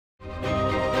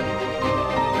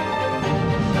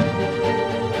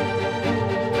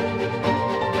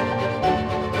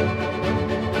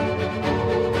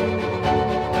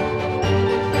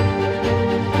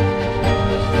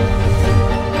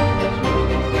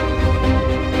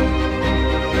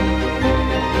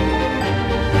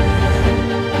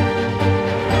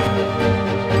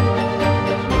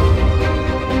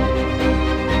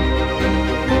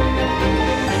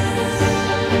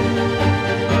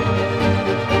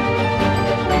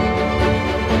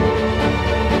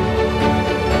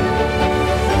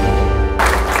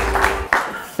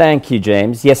Thank you,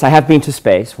 James. Yes, I have been to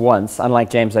space once.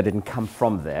 Unlike James, I didn't come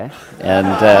from there. And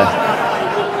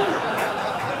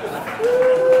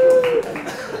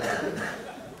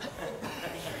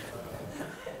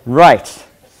right.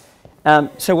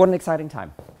 So what an exciting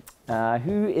time.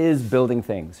 Who is building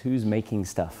things? Who's making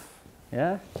stuff?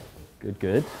 Yeah? Good,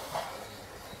 good.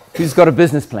 Who's got a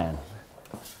business plan?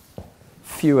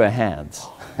 Fewer hands.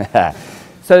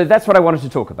 So that's what I wanted to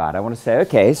talk about. I want to say,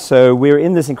 okay, so we're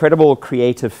in this incredible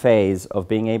creative phase of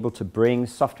being able to bring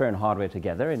software and hardware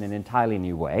together in an entirely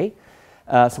new way.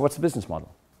 So what's the business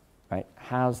model, right?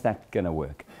 How's that going to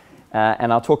work?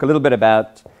 And I'll talk a little bit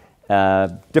about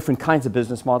different kinds of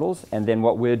business models and then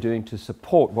what we're doing to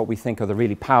support what we think are the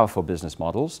really powerful business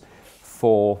models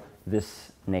for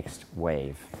this next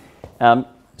wave.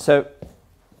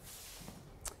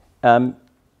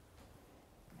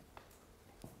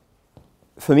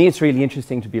 For me, it's really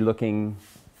interesting to be looking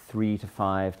 3 to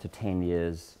 5 to 10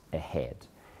 years ahead.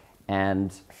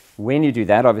 And when you do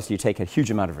that, obviously you take a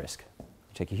huge amount of risk.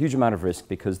 You take a huge amount of risk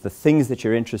because the things that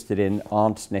you're interested in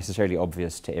aren't necessarily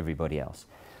obvious to everybody else.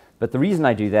 But the reason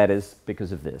I do that is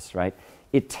because of this, right?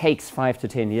 It takes 5 to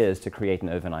 10 years to create an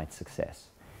overnight success.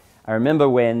 I remember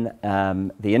when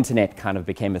the internet kind of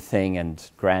became a thing and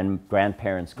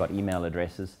grandparents got email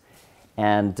addresses.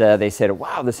 And they said,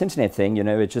 wow, this internet thing, you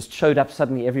know, it just showed up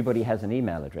suddenly, everybody has an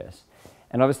email address.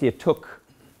 And obviously it took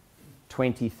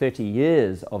 20, 30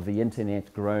 years of the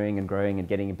internet growing and growing and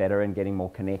getting better and getting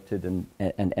more connected and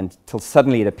until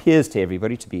suddenly it appears to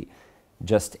everybody to be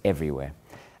just everywhere.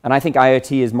 And I think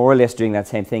IoT is more or less doing that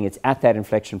same thing. It's at that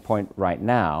inflection point right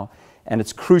now. And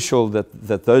it's crucial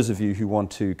that those of you who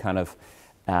want to kind of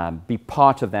be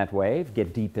part of that wave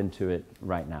get deep into it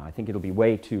right now. I think it'll be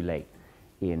way too late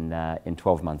in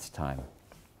 12 months' time.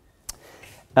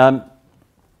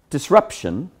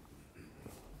 Disruption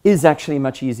is actually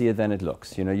much easier than it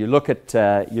looks. You know, you look at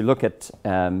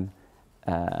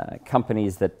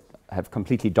companies that have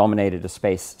completely dominated a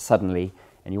space suddenly,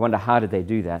 and you wonder how did they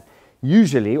do that.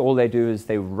 Usually, all they do is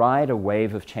they ride a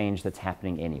wave of change that's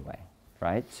happening anyway,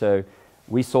 right? So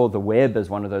we saw the web as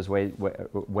one of those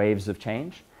waves of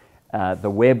change. The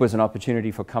web was an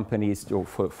opportunity for companies, or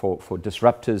for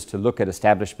disruptors to look at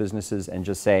established businesses and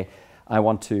just say, I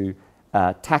want to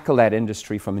tackle that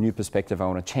industry from a new perspective. I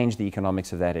want to change the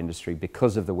economics of that industry.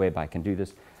 Because of the web, I can do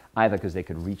this, either because they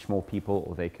could reach more people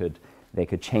or they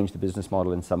could change the business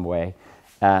model in some way.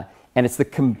 And it's the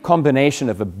combination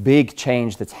of a big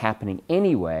change that's happening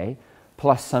anyway,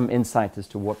 plus some insight as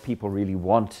to what people really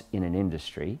want in an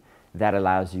industry that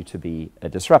allows you to be a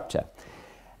disruptor.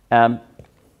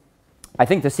 I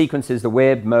think the sequence is the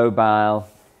web, mobile,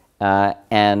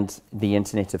 and the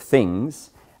Internet of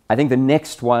Things. I think the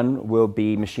next one will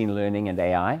be machine learning and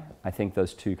AI. I think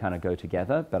those two kind of go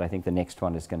together, but I think the next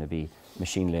one is going to be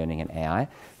machine learning and AI.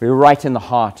 We're right in the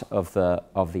heart of the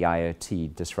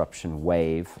IoT disruption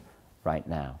wave right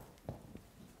now.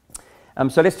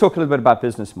 So let's talk a little bit about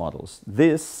business models.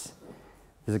 There's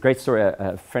a great story.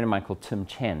 A friend of mine called Tim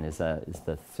Chen is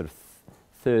the sort of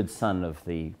third son of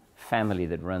the family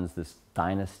that runs this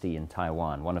dynasty in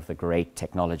Taiwan, one of the great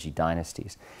technology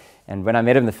dynasties. And when I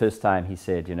met him the first time, he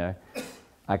said, you know,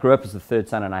 I grew up as the third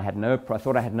son and I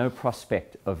thought I had no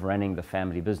prospect of running the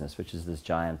family business, which is this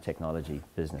giant technology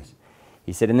business.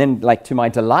 He said, and then like to my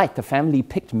delight, the family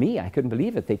picked me. I couldn't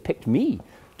believe it. They picked me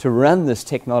to run this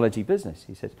technology business.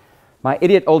 He said, my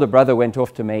idiot older brother went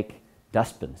off to make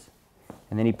dustbins.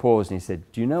 And then he paused and he said,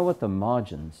 do you know what the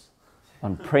margins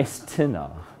on pressed tin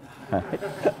are?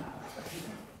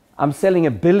 I'm selling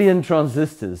 1 billion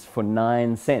transistors for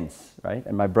 9 cents, right?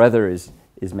 And my brother is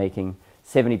making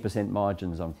 70%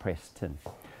 margins on pressed tin.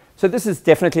 So this is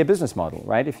definitely a business model,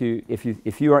 right? If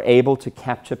you are able to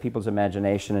capture people's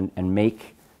imagination and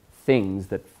make things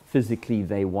that physically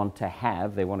they want to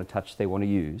have, they want to touch, they want to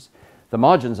use, the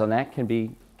margins on that can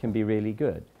be really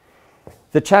good.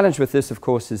 The challenge with this, of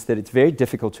course, is that it's very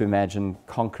difficult to imagine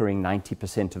conquering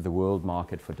 90% of the world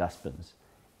market for dustbins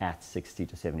at 60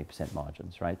 to 70%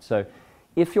 margins, right? So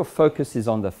if your focus is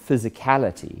on the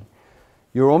physicality,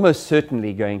 you're almost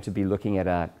certainly going to be looking at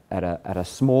a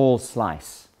small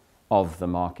slice of the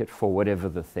market for whatever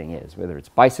the thing is, whether it's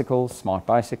bicycles, smart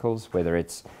bicycles, whether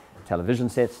it's television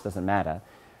sets, doesn't matter.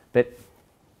 But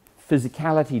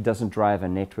physicality doesn't drive a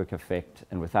network effect,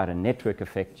 and without a network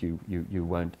effect, you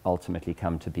won't ultimately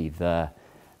come to be the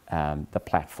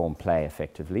platform play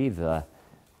effectively, the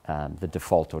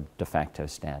default or de facto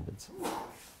standards.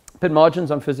 But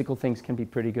margins on physical things can be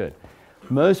pretty good.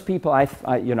 Most people,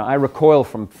 I recoil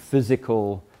from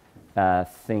physical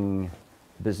thing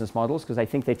business models because I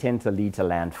think they tend to lead to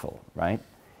landfill, right?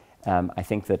 I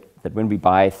think that when we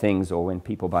buy things or when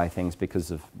people buy things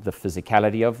because of the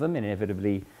physicality of them,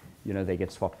 inevitably, you know, they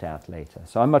get swapped out later.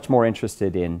 So I'm much more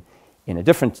interested in a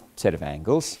different set of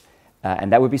angles,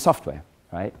 and that would be software,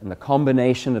 right? And the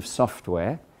combination of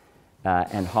software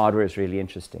and hardware is really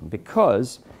interesting,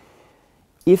 because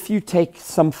if you take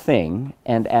something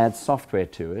and add software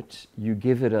to it, you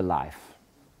give it a life,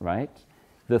 right?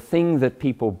 The thing that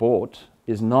people bought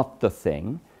is not the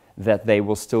thing that they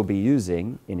will still be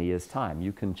using in a year's time.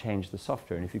 You can change the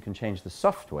software, and if you can change the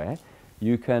software,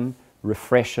 you can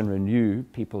refresh and renew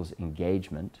people's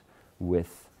engagement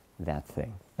with that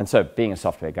thing. And so, being a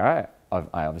software guy,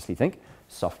 I obviously think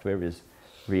software is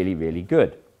really, really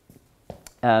good.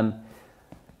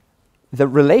 The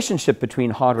relationship between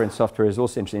hardware and software is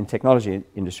also interesting. In the technology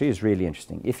industry is really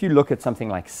interesting. If you look at something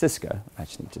like Cisco, I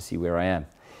just need to see where I am.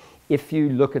 If you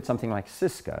look at something like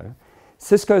Cisco,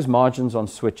 Cisco's margins on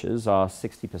switches are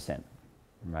 60%,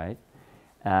 right?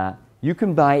 You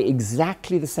can buy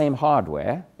exactly the same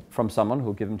hardware from someone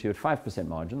who'll give them to you at 5%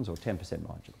 margins or 10%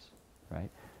 margins, right?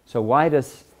 So why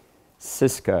does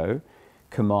Cisco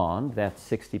command that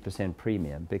 60%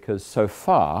 premium? Because so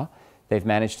far, they've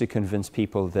managed to convince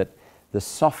people that the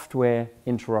software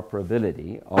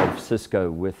interoperability of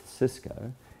Cisco with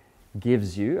Cisco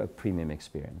gives you a premium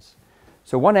experience.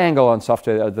 So one angle on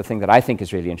software, the thing that I think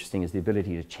is really interesting, is the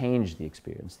ability to change the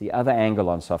experience. The other angle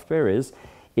on software is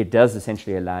it does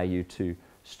essentially allow you to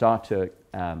start to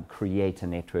create a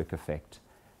network effect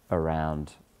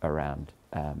around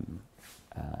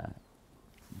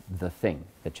the thing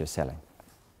that you're selling.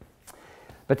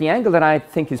 But the angle that I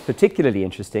think is particularly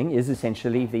interesting is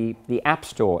essentially the App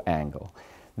Store angle.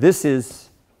 This is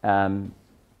a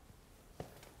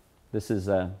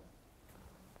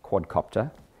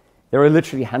quadcopter. There are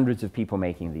literally hundreds of people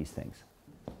making these things,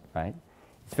 right?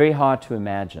 It's very hard to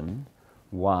imagine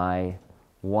why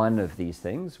one of these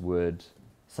things would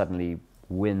suddenly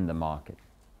win the market,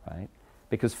 right?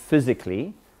 Because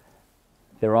physically,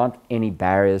 there aren't any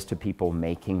barriers to people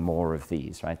making more of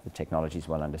these, right? The technology is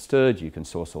well understood. You can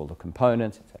source all the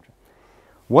components, etc.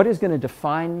 What is going to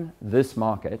define this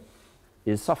market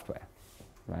is software,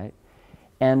 right?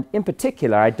 And in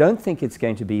particular, I don't think it's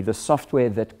going to be the software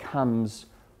that comes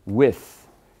with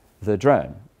the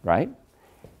drone, right?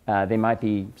 There might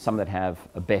be some that have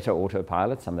a better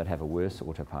autopilot, some that have a worse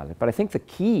autopilot. But I think the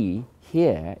key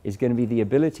here is going to be the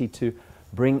ability to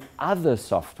bring other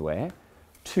software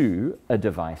to a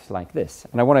device like this.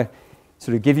 And I want to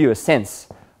sort of give you a sense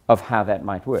of how that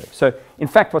might work. So, in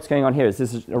fact, what's going on here is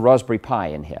this is a Raspberry Pi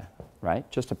in here, right?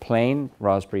 Just a plain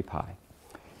Raspberry Pi.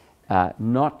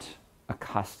 Not a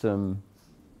custom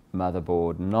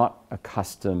motherboard, not a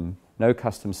custom, no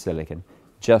custom silicon,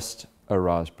 just a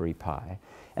Raspberry Pi.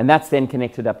 And that's then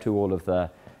connected up to all of the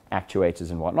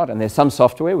actuators and whatnot. And there's some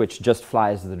software which just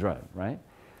flies the drone, right?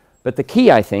 But the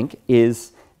key, I think,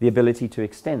 is the ability to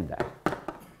extend that.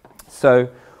 So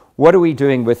what are we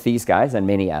doing with these guys and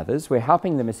many others? We're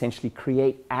helping them essentially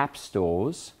create app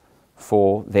stores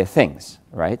for their things,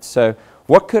 right? So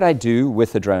what could I do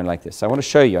with a drone like this? I want to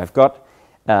show you. I've got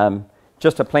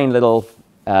just a plain little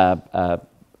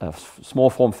small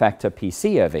form factor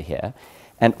PC over here.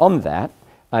 And on that,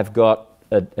 I've got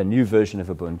a new version of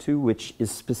Ubuntu, which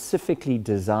is specifically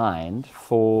designed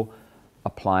for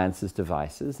appliances,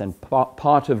 devices. And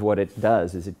part of what it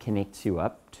does is it connects you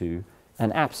up to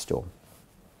an app store.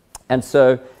 And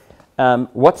so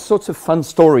what sorts of fun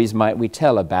stories might we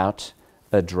tell about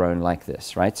a drone like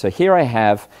this, right? So here I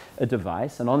have a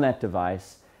device, and on that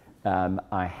device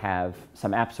I have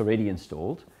some apps already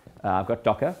installed. I've got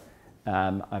Docker,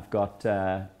 I've got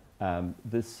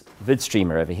this vid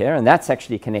streamer over here, and that's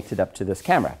actually connected up to this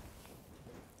camera,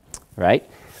 right?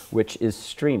 Which is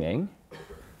streaming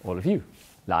all of you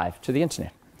live to the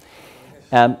internet.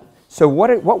 So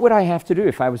what would I have to do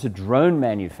if I was a drone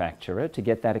manufacturer to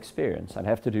get that experience? I'd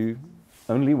have to do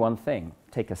only one thing.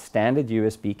 Take a standard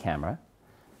USB camera,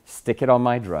 stick it on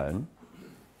my drone,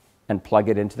 and plug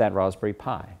it into that Raspberry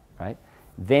Pi, right?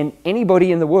 Then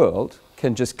anybody in the world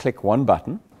can just click one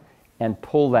button and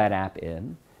pull that app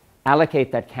in,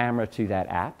 allocate that camera to that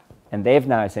app, and they've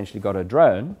now essentially got a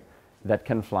drone that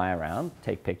can fly around,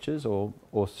 take pictures, or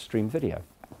stream video.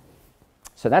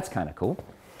 So that's kind of cool.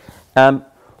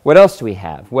 What else do we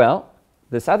have? Well,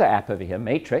 this other app over here,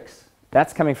 Matrix,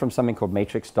 that's coming from something called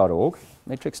matrix.org.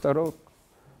 Matrix.org?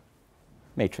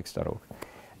 Matrix.org.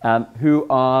 Who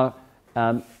are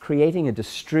creating a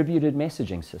distributed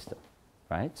messaging system,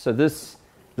 right? So this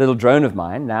little drone of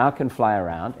mine now can fly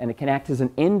around, and it can act as an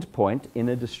endpoint in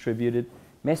a distributed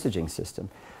messaging system.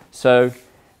 So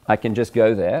I can just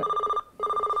go there,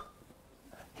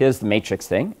 here's the matrix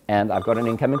thing, and I've got an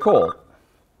incoming call.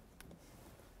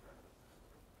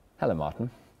 Hello, Martin.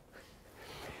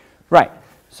 Right,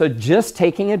 so just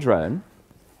taking a drone,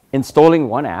 installing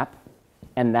one app,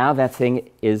 and now that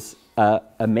thing is a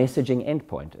messaging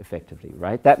endpoint, effectively,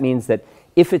 right? That means that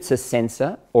if it's a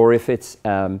sensor or if it's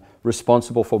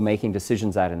responsible for making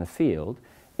decisions out in the field,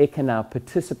 it can now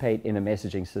participate in a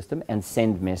messaging system and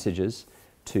send messages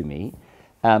to me.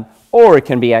 Or it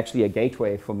can be actually a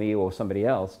gateway for me or somebody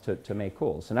else to make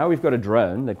calls. So now we've got a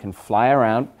drone that can fly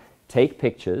around, take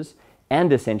pictures,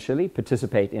 and essentially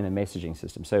participate in a messaging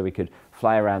system. So we could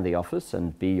fly around the office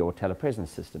and be your telepresence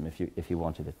system if you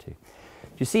wanted it to.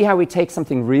 Do you see how we take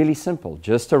something really simple,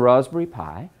 just a Raspberry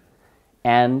Pi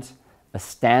and a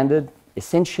standard,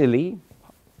 essentially,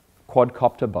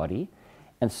 quadcopter body,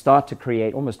 and start to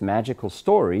create almost magical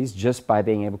stories just by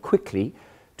being able quickly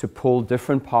to pull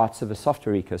different parts of a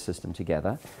software ecosystem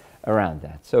together around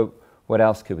that. So what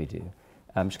else could we do?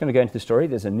 I'm just going to go into the story.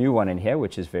 There's a new one in here,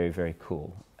 which is very, very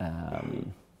cool.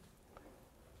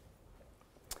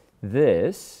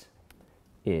 This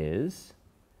is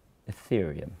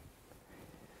Ethereum.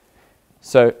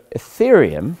 So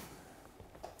Ethereum,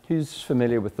 who's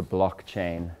familiar with the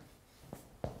blockchain?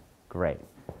 Great.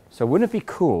 So wouldn't it be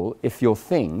cool if your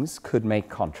things could make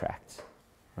contracts,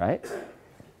 right?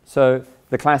 So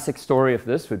the classic story of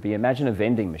this would be, imagine a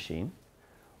vending machine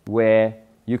where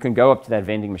you can go up to that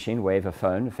vending machine, wave a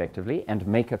phone effectively, and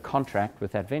make a contract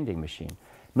with that vending machine.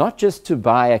 Not just to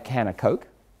buy a can of Coke,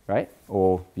 right,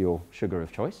 or your sugar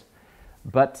of choice,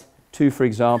 but to, for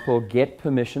example, get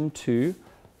permission to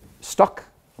stock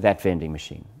that vending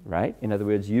machine, right? In other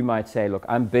words, you might say, look,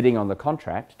 I'm bidding on the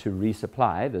contract to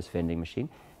resupply this vending machine,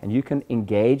 and you can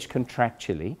engage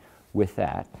contractually with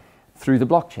that through the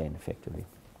blockchain, effectively.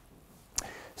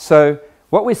 So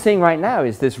what we're seeing right now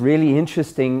is this really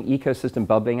interesting ecosystem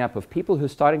bubbling up of people who are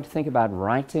starting to think about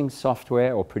writing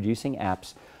software or producing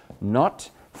apps,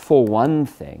 not for one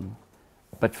thing,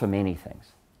 but for many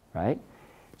things, right?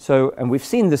 So, and we've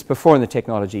seen this before in the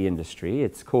technology industry.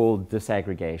 It's called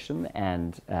disaggregation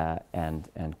and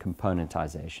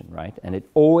componentization, right? And it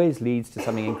always leads to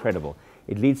something incredible.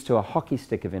 It leads to a hockey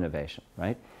stick of innovation,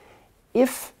 right?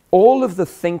 If all of the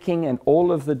thinking and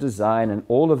all of the design and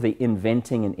all of the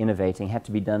inventing and innovating had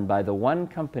to be done by the one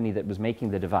company that was making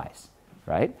the device,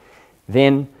 right?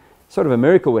 Then sort of a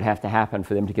miracle would have to happen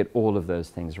for them to get all of those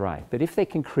things right. But if they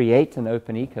can create an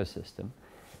open ecosystem,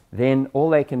 then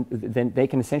they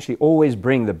can essentially always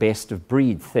bring the best of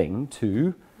breed thing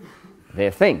to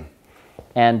their thing.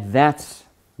 And that's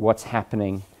what's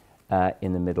happening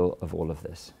in the middle of all of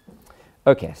this.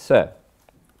 Okay, so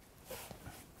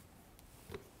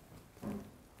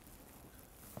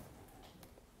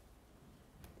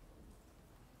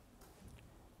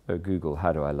oh, Google,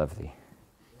 how do I love thee?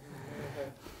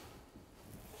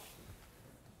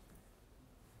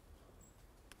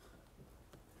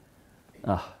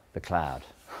 Ah, the cloud.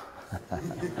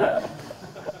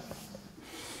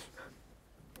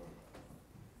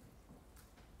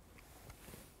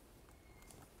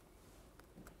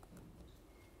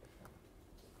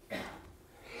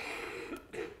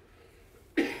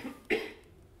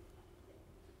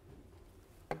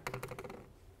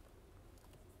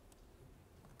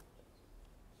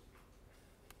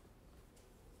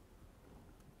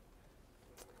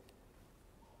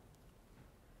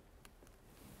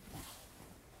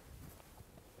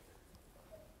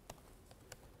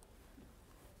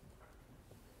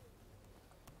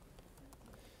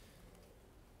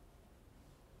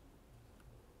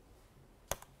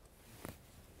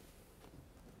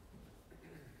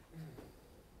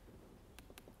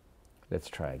 Let's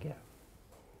try again.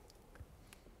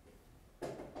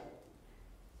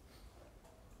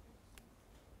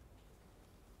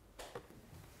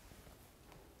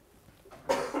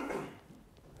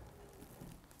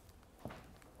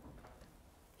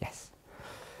 Yes.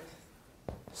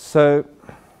 So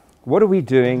what are we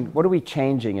doing? What are we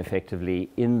changing effectively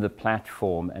in the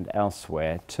platform and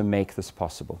elsewhere to make this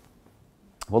possible?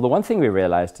 Well, the one thing we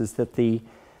realized is that the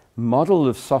model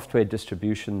of software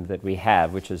distribution that we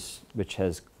have, which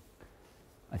has,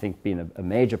 I think, been a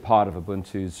major part of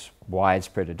Ubuntu's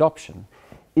widespread adoption,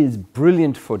 is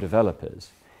brilliant for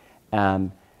developers.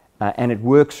 And it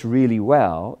works really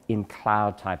well in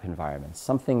cloud-type environments.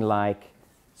 Something like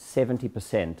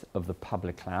 70% of the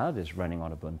public cloud is running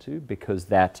on Ubuntu because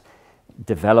that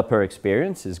developer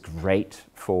experience is great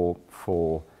for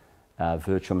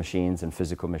virtual machines and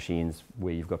physical machines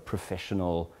where you've got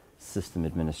professional system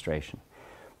administration.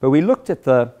 But we looked at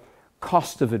the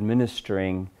cost of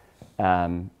administering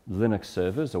Linux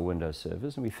servers or Windows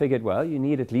servers, and we figured, well, you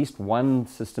need at least one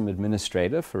system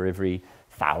administrator for every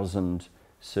 1,000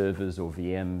 servers or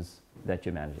VMs that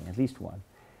you're managing, at least one.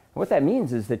 And what that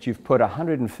means is that you've put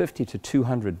 $150 to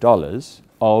 $200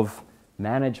 of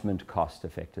management cost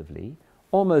effectively,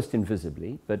 almost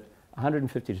invisibly, but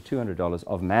 $150 to $200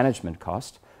 of management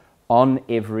cost on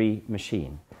every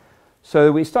machine.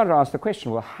 So we started to ask the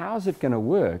question, well, how's it going to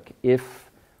work if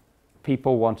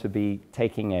people want to be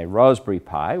taking a Raspberry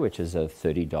Pi, which is a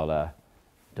 $30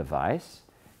 device,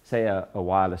 say a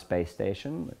wireless base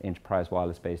station, enterprise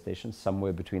wireless base station,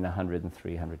 somewhere between $100 and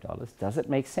 $300. Does it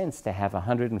make sense to have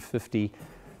 $150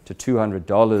 to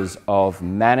 $200 of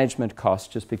management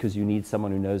cost just because you need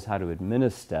someone who knows how to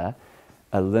administer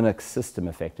a Linux system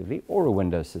effectively, or a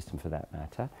Windows system for that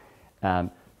matter,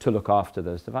 to look after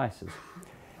those devices?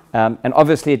 And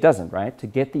obviously it doesn't, right? To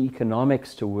get the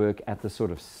economics to work at the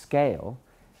sort of scale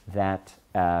that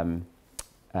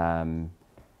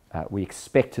we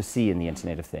expect to see in the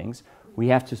Internet of Things, we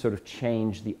have to sort of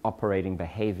change the operating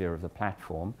behavior of the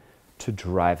platform to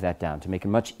drive that down, to make it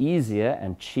much easier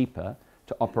and cheaper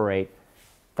to operate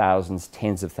thousands,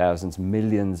 tens of thousands,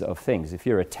 millions of things. If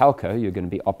you're a telco, you're going to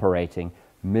be operating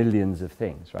millions of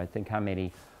things, right? Think how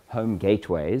many home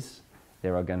gateways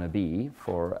there are going to be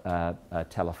for a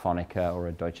Telefonica or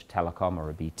a Deutsche Telekom or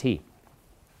a BT.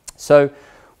 So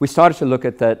we started to look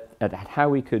at that, at how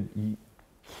we could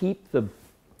keep the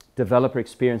developer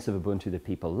experience of Ubuntu that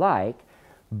people like,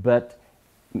 but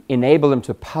enable them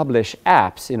to publish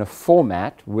apps in a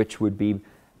format which would be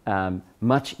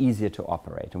much easier to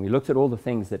operate. And we looked at all the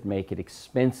things that make it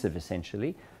expensive,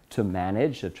 essentially, to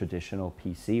manage a traditional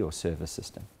PC or server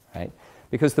system, right?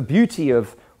 Because the beauty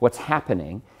of what's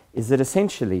happening is that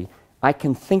essentially I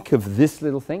can think of this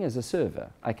little thing as a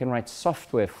server. I can write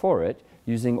software for it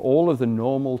using all of the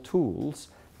normal tools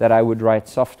that I would write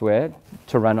software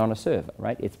to run on a server,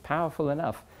 right? It's powerful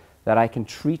enough that I can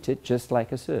treat it just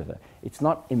like a server. It's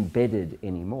not embedded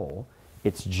anymore.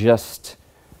 It's just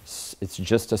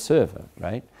a server,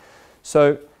 right?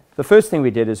 So the first thing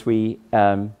we did is we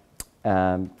built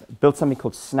something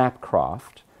called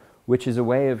Snapcraft, which is a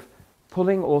way of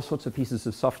pulling all sorts of pieces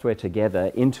of software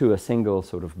together into a single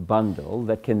sort of bundle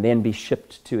that can then be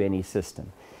shipped to any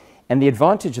system. And the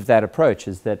advantage of that approach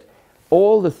is that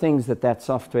all the things that that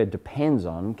software depends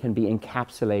on can be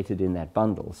encapsulated in that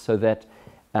bundle, so that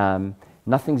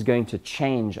nothing's going to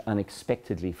change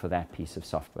unexpectedly for that piece of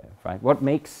software, right? What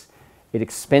makes it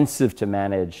expensive to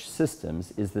manage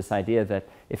systems is this idea that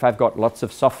if I've got lots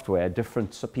of software,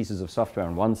 different pieces of software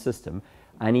on one system,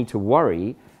 I need to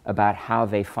worry about how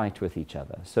they fight with each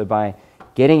other. So by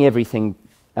getting everything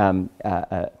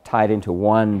tied into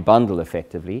one bundle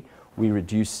effectively, we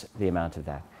reduce the amount of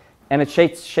that. And it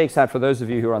shakes out, for those of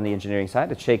you who are on the engineering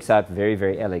side, it shakes out very,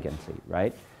 very elegantly,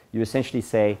 right? You essentially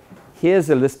say, here's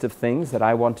a list of things that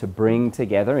I want to bring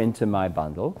together into my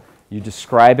bundle. You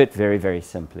describe it very, very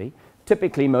simply.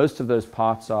 Typically, most of those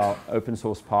parts are open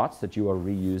source parts that you are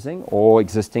reusing, or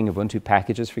existing Ubuntu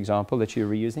packages, for example, that you're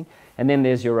reusing. And then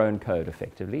there's your own code,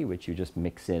 effectively, which you just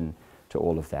mix in to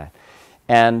all of that.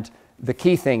 And the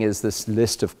key thing is this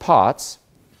list of parts.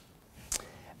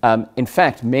 In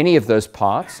fact, many of those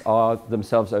parts are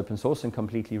themselves open source and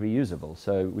completely reusable.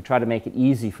 So we try to make it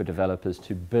easy for developers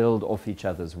to build off each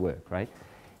other's work, right?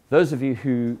 Those of you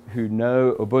who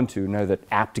know Ubuntu know that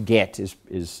apt-get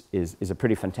is a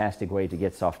pretty fantastic way to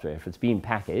get software. If it's being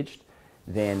packaged,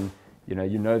 then you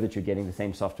know that you're getting the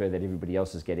same software that everybody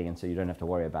else is getting, and so you don't have to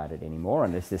worry about it anymore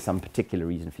unless there's some particular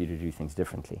reason for you to do things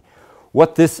differently.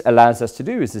 What this allows us to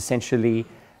do is essentially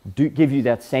give you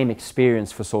that same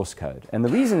experience for source code. And the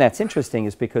reason that's interesting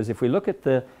is because if we look at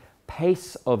the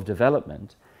pace of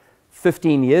development,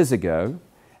 15 years ago,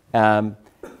 there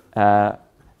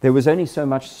was only so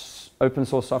much open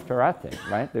source software out there,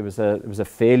 right? There was a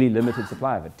fairly limited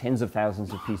supply of it, tens of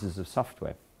thousands of pieces of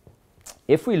software.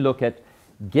 If we look at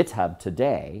GitHub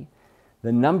today,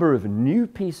 the number of new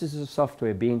pieces of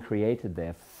software being created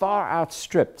there far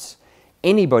outstrips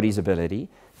anybody's ability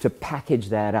to package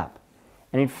that up.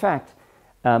 And in fact,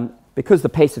 because the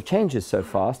pace of change is so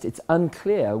fast, it's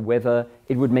unclear whether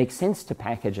it would make sense to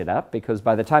package it up, because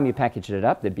by the time you packaged it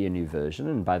up, there'd be a new version,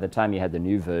 and by the time you had the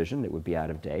new version, it would be out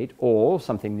of date, or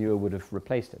something newer would have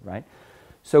replaced it, right?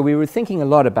 So we were thinking a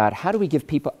lot about how do we give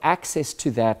people access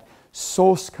to that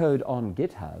source code on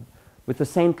GitHub with the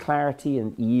same clarity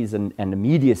and ease and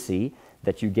immediacy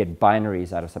that you get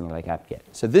binaries out of something like apt-get.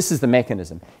 So this is the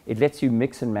mechanism. It lets you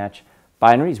mix and match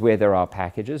binaries where there are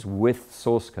packages with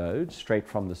source code straight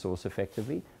from the source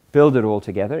effectively, build it all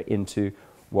together into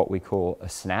what we call a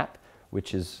snap,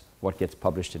 which is what gets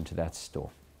published into that store.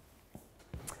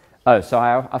 Oh, so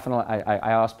I often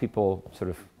I ask people sort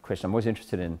of question. I'm always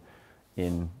interested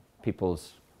in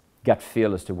people's gut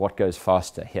feel as to what goes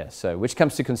faster here. So which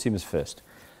comes to consumers first?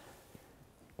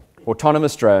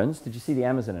 Autonomous drones. Did you see the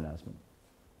Amazon announcement?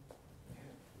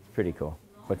 Pretty cool.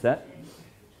 What's that?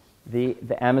 The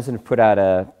Amazon put out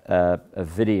a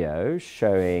video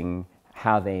showing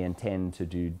how they intend to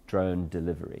do drone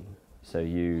delivery. So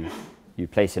you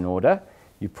place an order,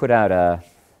 you put out a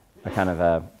kind of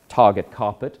a target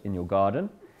carpet in your garden,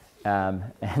 and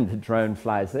the drone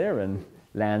flies there and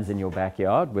lands in your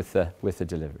backyard with the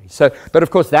delivery. So, but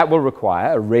of course that will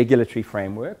require a regulatory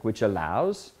framework which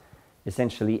allows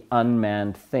essentially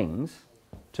unmanned things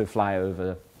to fly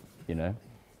over,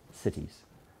 cities.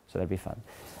 So that'd be fun.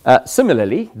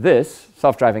 Similarly, this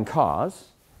self-driving cars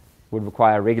would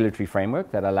require a regulatory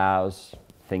framework that allows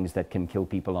things that can kill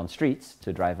people on streets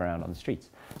to drive around on the streets.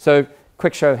 So,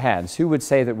 quick show of hands, who would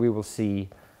say that we will see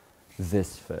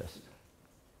this first?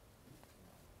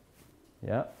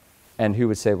 Yeah. And who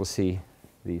would say we'll see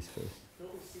these first?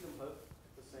 Don't we see them both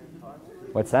at the same time?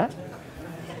 What's that?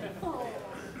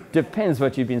 Depends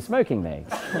what you've been smoking, Meg.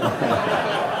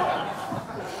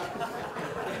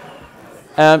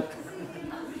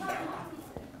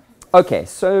 Okay,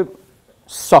 so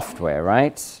software,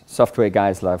 right? Software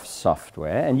guys love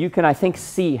software. And you can, I think,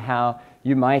 see how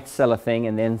you might sell a thing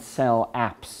and then sell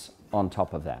apps on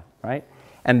top of that, right?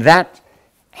 And that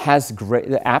has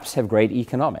the apps have great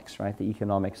economics, right? The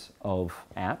economics of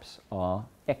apps are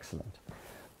excellent.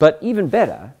 But even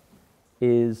better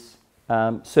is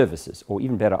services, or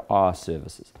even better are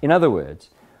services. In other words,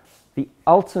 the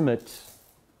ultimate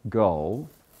goal,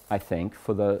 I think,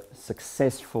 for the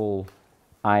successful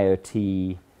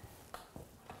IoT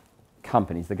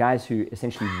companies, the guys who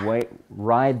essentially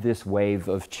ride this wave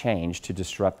of change to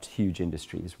disrupt huge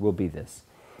industries, will be this.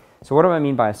 So what do I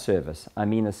mean by a service? I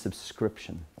mean a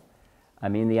subscription. I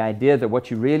mean the idea that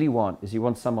what you really want is you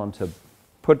want someone to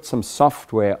put some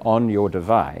software on your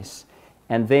device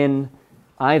and then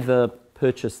either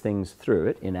purchase things through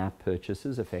it, in-app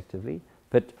purchases effectively,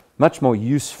 but much more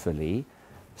usefully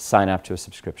sign up to a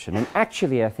subscription. And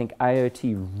actually, I think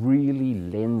IoT really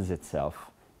lends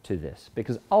itself to this,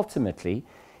 because ultimately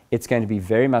it's going to be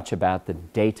very much about the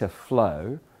data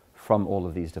flow from all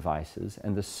of these devices,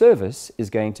 and the service is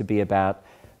going to be about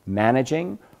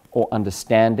managing or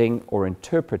understanding or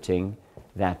interpreting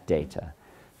that data.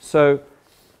 So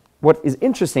what is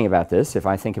interesting about this, if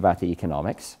I think about the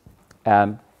economics,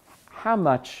 how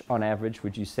much on average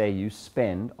would you say you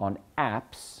spend on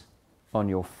apps on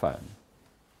your phone?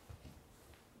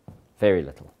 Very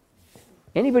little.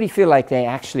 Anybody feel like they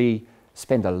actually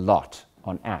spend a lot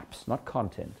on apps? Not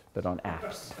content, but on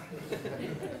apps.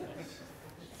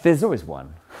 There's always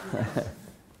one.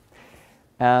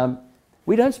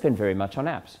 We don't spend very much on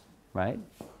apps, right?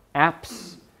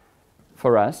 Apps,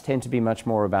 for us, tend to be much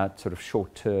more about sort of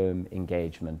short-term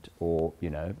engagement or,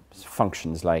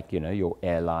 functions like, your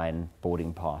airline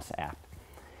boarding pass app.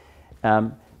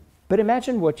 But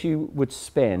imagine what you would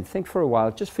spend, think for a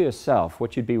while, just for yourself,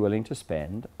 what you'd be willing to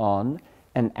spend on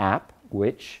an app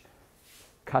which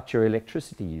cut your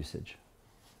electricity usage,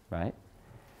 right?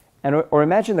 And or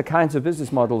imagine the kinds of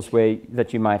business models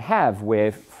that you might have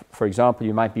where, for example,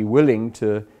 you might be willing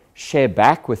to share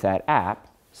back with that app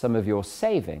some of your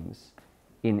savings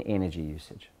in energy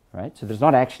usage, right? So there's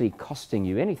not actually costing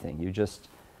you anything. You just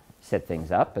set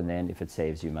things up, and then if it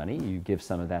saves you money, you give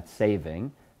some of that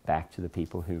saving back to the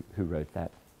people who wrote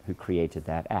that, who created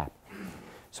that app.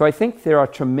 So I think there are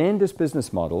tremendous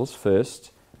business models,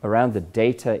 first, around the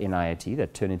data in IoT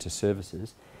that turn into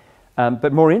services,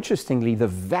 but more interestingly, the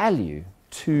value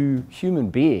to human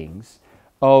beings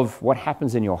of what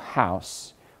happens in your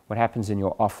house, what happens in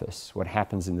your office, what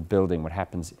happens in the building, what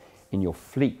happens in your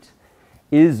fleet,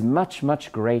 is much,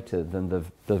 much greater than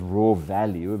the raw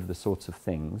value of the sorts of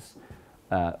things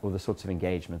or the sorts of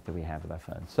engagement that we have with our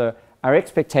phones. So our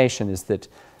expectation is that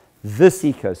this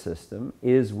ecosystem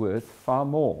is worth far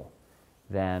more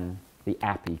than the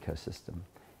app ecosystem,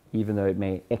 even though it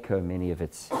may echo many of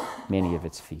its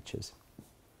features.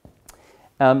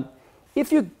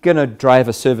 If you're going to drive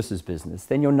a services business,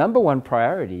 then your number one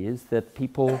priority is that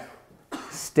people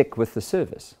stick with the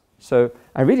service. So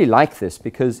I really like this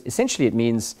because essentially it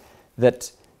means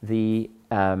that the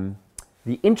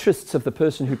interests of the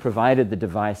person who provided the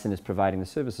device and is providing the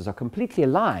services are completely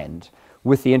aligned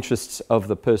with the interests of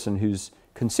the person who's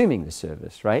consuming the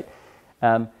service, right?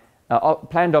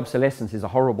 Planned obsolescence is a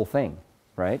horrible thing,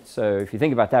 right? So if you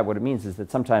think about that, what it means is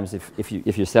that sometimes if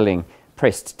you're selling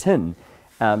pressed tin,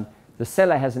 the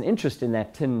seller has an interest in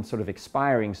that tin sort of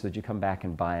expiring so that you come back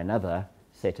and buy another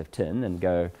set of tin and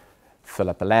go fill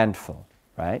up a landfill,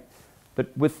 right?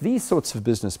 But with these sorts of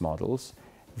business models,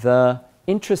 the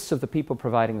interests of the people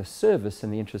providing the service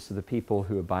and the interests of the people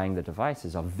who are buying the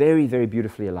devices are very, very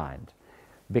beautifully aligned,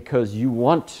 because you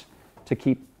want to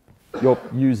keep your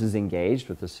users engaged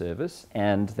with the service,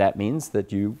 and that means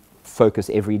that you focus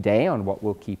every day on what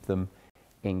will keep them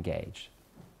engaged.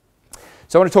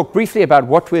 So I want to talk briefly about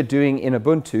what we're doing in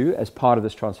Ubuntu as part of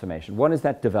this transformation. One is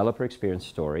that developer experience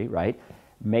story, right?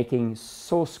 Making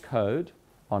source code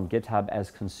on GitHub as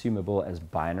consumable as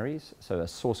binaries, so a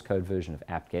source code version of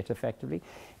apt-get effectively,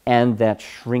 and that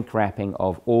shrink wrapping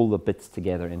of all the bits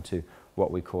together into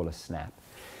what we call a snap.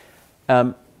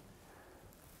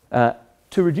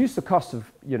 To reduce the cost of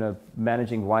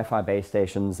managing Wi-Fi base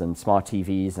stations and smart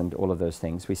TVs and all of those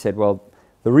things, we said, well,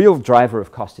 the real driver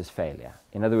of cost is failure.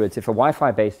 In other words, if a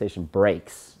Wi-Fi base station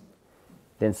breaks,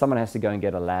 then someone has to go and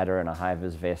get a ladder and a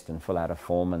high-vis vest and fill out a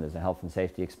form, and there's a health and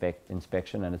safety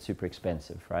inspection, and it's super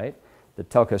expensive, right? The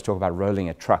telcos talk about rolling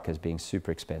a truck as being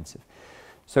super expensive.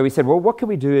 So we said, well, what can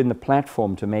we do in the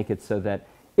platform to make it so that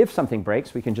if something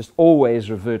breaks, we can just always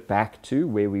revert back to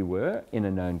where we were in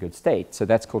a known good state? So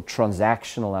that's called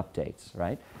transactional updates,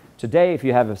 right? Today, if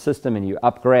you have a system and you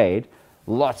upgrade,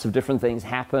 lots of different things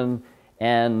happen.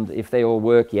 And if they all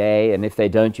work, yay, and if they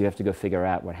don't, you have to go figure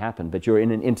out what happened. But you're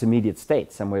in an intermediate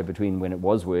state, somewhere between when it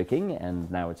was working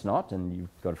and now it's not, and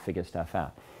you've got to figure stuff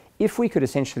out. If we could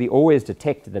essentially always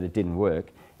detect that it didn't work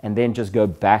and then just go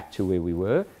back to where we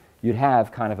were, you'd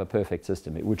have kind of a perfect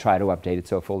system. It would try to update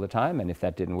itself all the time, and if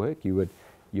that didn't work, you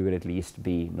would at least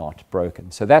be not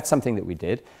broken. So that's something that we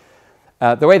did.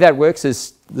 The way that works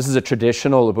is, this is a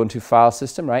traditional Ubuntu file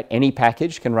system, right? Any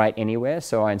package can write anywhere,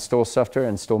 so I install software,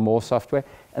 install more software,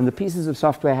 and the pieces of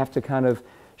software have to kind of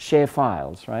share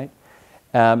files, right?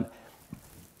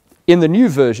 In the new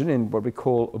version, in what we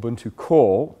call Ubuntu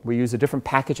Core, we use a different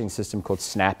packaging system called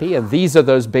Snappy, and these are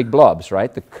those big blobs,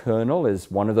 right? The kernel is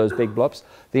one of those big blobs.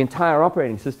 The entire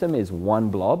operating system is one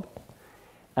blob.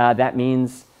 That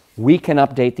means we can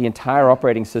update the entire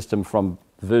operating system from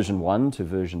version 1 to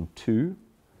version 2,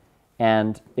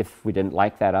 and if we didn't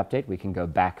like that update, we can go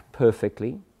back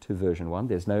perfectly to version 1.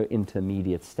 There's no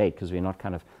intermediate state because we're not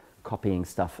kind of copying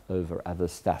stuff over other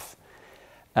stuff.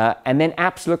 And then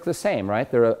apps look the same, right?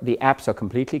 The apps are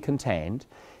completely contained.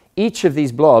 Each of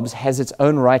these blobs has its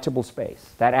own writable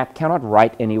space. That app cannot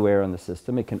write anywhere on the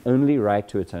system. It can only write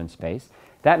to its own space.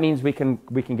 That means we can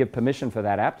give permission for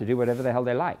that app to do whatever the hell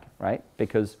they like, right?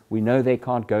 Because we know they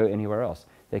can't go anywhere else.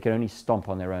 They can only stomp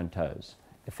on their own toes,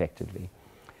 effectively.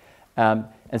 And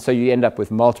so you end up with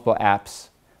multiple apps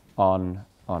on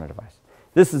a device.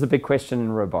 This is a big question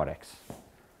in robotics.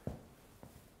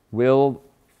 Will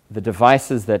the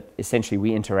devices that essentially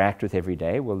we interact with every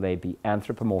day, will they be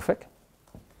anthropomorphic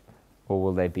or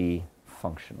will they be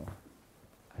functional?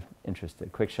 I'm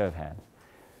interested. Quick show of hands.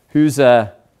 Who's I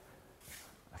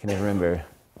can never remember,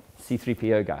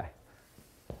 C3PO guy?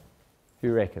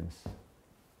 Who reckons?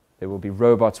 There will be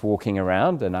robots walking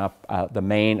around, and our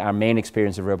main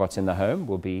experience of robots in the home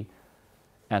will be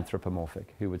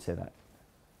anthropomorphic. Who would say that?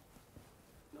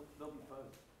 They'll be both.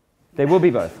 They will be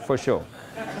both, for sure.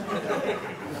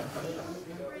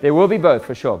 There will be both,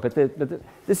 for sure. But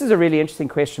this is a really interesting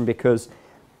question because,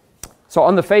 so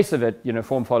on the face of it,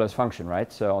 form follows function,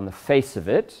 right? So on the face of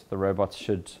it, the robots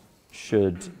should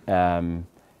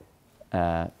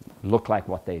look like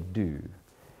what they do.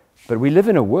 But we live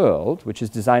in a world which is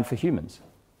designed for humans.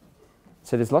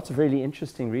 So there's lots of really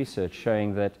interesting research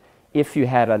showing that if you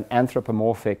had an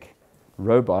anthropomorphic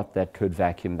robot that could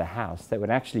vacuum the house, that would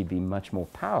actually be much more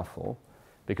powerful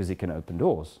because it can open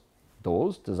doors.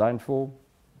 Doors designed for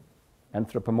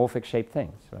anthropomorphic shaped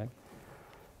things, right?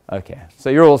 Okay,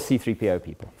 so you're all C3PO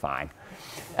people, fine.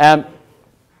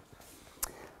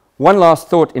 One last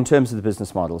thought in terms of the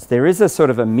business models. There is a sort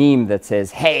of a meme that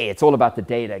says, hey, it's all about the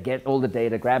data. Get all the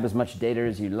data, grab as much data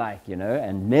as you like,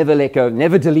 and never let go,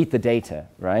 never delete the data,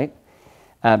 right?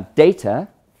 Data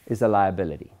is a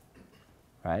liability,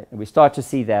 right? And we start to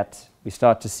see that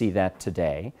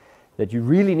today, that you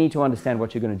really need to understand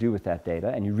what you're going to do with that data,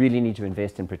 and you really need to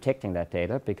invest in protecting that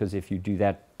data, because if you do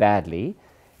that badly,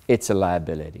 it's a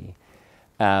liability.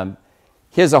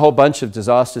 Here's a whole bunch of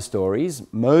disaster stories.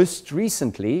 Most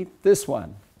recently, this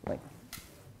one. Like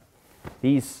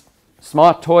these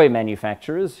smart toy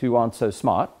manufacturers who aren't so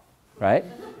smart, right,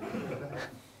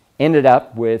 ended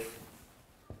up with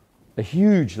a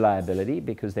huge liability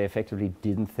because they effectively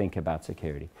didn't think about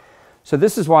security. So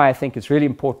this is why I think it's really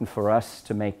important for us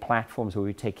to make platforms where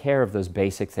we take care of those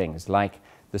basic things, like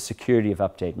the security of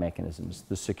update mechanisms,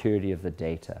 the security of the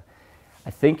data.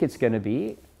 I think it's going to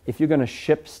be if you're going to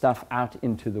ship stuff out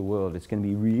into the world, it's going to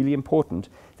be really important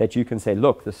that you can say,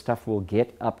 look, the stuff will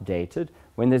get updated.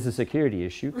 When there's a security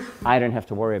issue, I don't have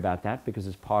to worry about that because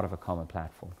it's part of a common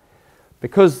platform.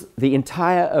 Because the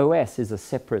entire OS is a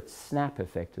separate snap,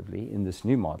 effectively, in this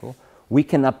new model, we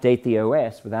can update the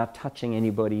OS without touching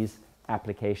anybody's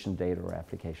application data or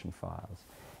application files.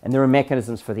 And there are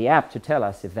mechanisms for the app to tell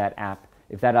us if that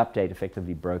update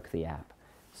effectively broke the app.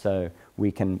 So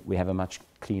we have a much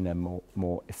cleaner,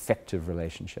 more effective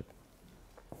relationship.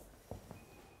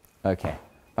 Okay,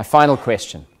 my final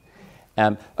question.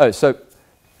 Thank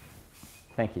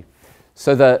you.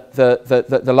 So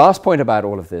the last point about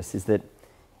all of this is that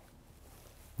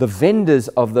the vendors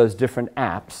of those different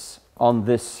apps on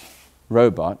this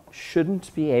robot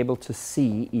shouldn't be able to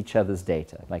see each other's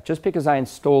data. Like, just because I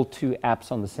install 2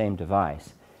 apps on the same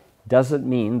device doesn't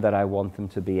mean that I want them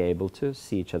to be able to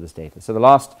see each other's data. So the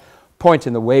last point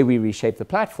in the way we reshape the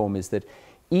platform is that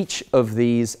each of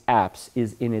these apps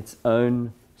is in its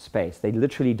own space. They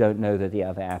literally don't know that the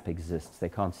other app exists. They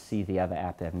can't see the other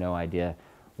app. They have no idea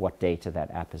what data that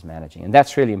app is managing. And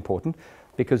that's really important,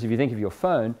 because if you think of your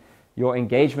phone, your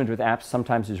engagement with apps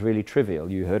sometimes is really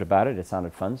trivial. You heard about it, it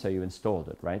sounded fun, so you installed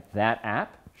it, right? That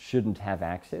app shouldn't have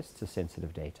access to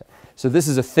sensitive data. So this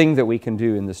is a thing that we can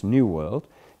do in this new world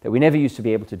that we never used to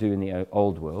be able to do in the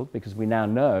old world, because we now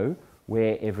know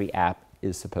where every app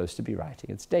is supposed to be writing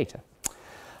its data.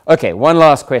 Okay, one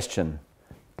last question.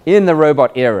 In the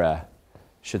robot era,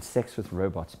 should sex with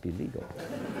robots be legal?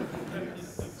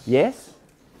 Yes?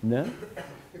 No?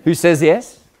 Who says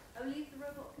yes? Only if the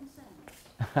robot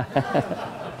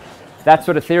consents. That's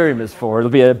what Ethereum is for.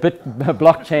 It'll be a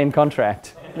blockchain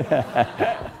contract.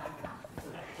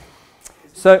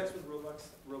 So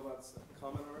robots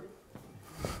common already?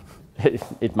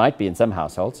 it might be in some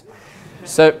households.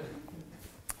 So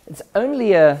it's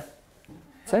only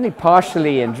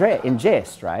partially in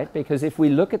jest, right? Because if we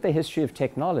look at the history of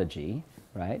technology,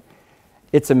 right,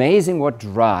 it's amazing what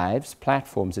drives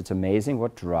platforms. It's amazing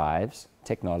what drives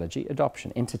technology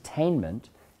adoption. Entertainment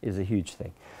is a huge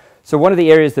thing. So one of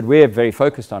the areas that we're very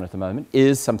focused on at the moment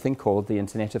is something called the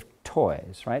Internet of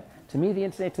Toys, right? To me, the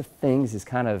Internet of Things is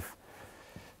kind of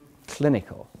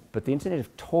clinical, but the Internet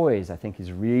of Toys, I think,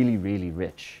 is really, really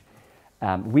rich.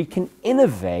 We can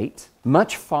innovate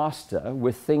much faster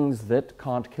with things that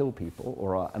can't kill people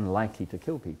or are unlikely to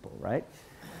kill people, right?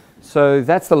 So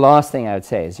that's the last thing I would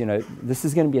say is, this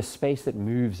is going to be a space that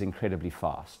moves incredibly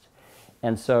fast.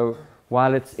 And so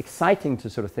while it's exciting to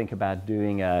sort of think about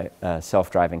doing a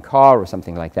self-driving car or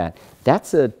something like that,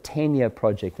 that's a 10-year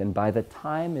project. And by the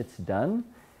time it's done,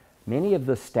 many of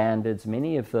the standards,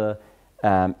 many of the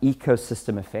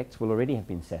ecosystem effects will already have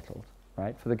been settled,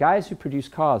 right? For the guys who produce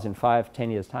cars in 5-10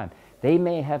 years' time, they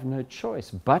may have no choice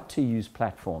but to use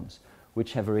platforms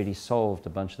which have already solved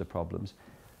a bunch of the problems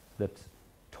that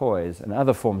toys and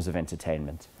other forms of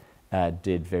entertainment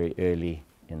did very early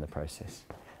in the process.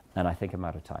 And I think I'm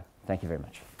out of time. Thank you very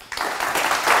much.